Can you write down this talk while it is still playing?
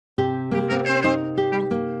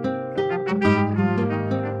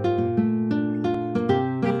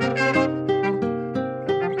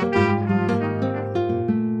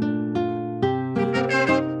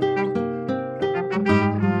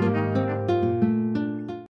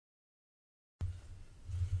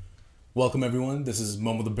Welcome everyone, this is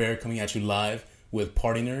Momo the Bear coming at you live with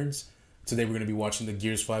PartyNerds. Today we're going to be watching the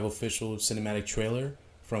Gears 5 official cinematic trailer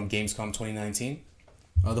from Gamescom 2019.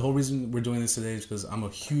 The whole reason we're doing this today is because I'm a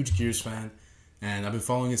huge Gears fan and I've been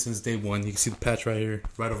following it since day one. You can see the patch right here,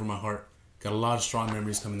 right over my heart. Got a lot of strong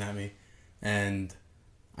memories coming at me and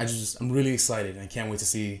I'm really excited and I can't wait to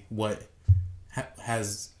see what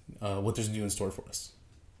there's new in store for us.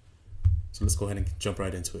 So let's go ahead and jump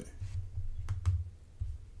right into it.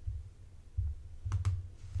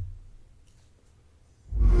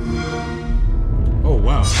 Oh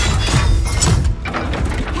wow.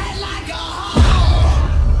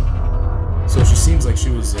 So she seems like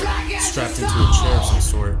she was strapped into a chair of some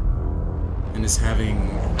sort and is having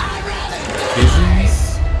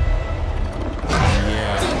visions?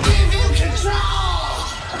 Yeah.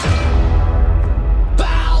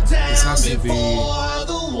 This has to be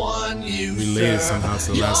related somehow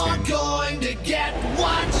to the last game.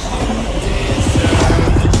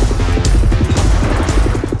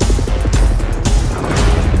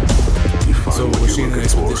 So was she in an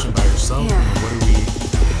expedition by herself? Yeah.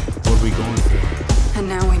 What are we going for? And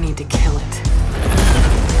now we need to kill it.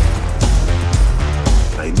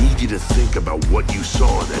 I need you to think about what you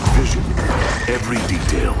saw in that vision. Every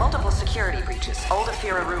detail. Multiple security breaches. Old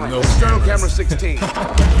Afira ruins. No. External camera 16.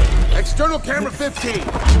 External camera 15.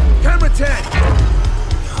 Camera 10.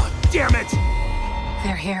 Oh, damn it!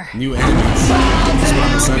 They're here. New enemies. That's what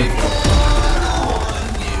I'm excited for.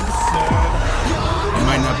 It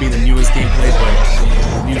might not be the newest gameplay, but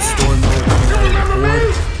the new story mode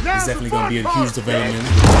is definitely going to be a huge development.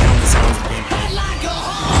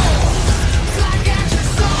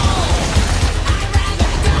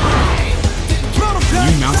 The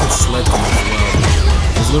new mounted sled as well.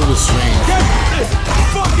 It's a little bit strange.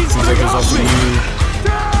 Seems like there's also new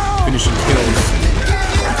finishing kills.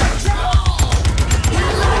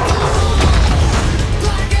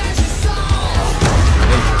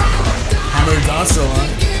 Hammer is also on.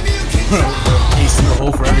 Ace in the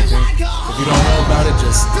hole for everything. If you don't know about it,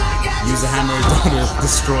 just use the hammer to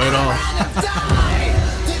destroy it all.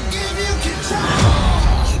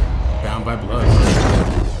 Bound by blood.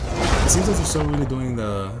 It seems like they're still really doing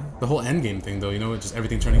the whole endgame thing, though. You know, just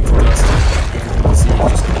everything turning into dust. Everything you see is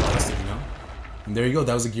just getting dusted, you know. And there you go.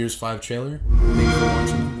 That was a Gears 5 trailer. Thank you for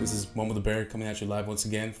watching. This is Momo the Bear coming at you live once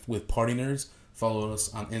again with PartyNerds. Follow us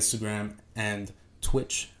on Instagram and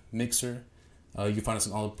Twitch, Mixer. You can find us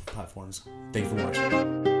on all platforms. Thank you for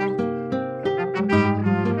watching.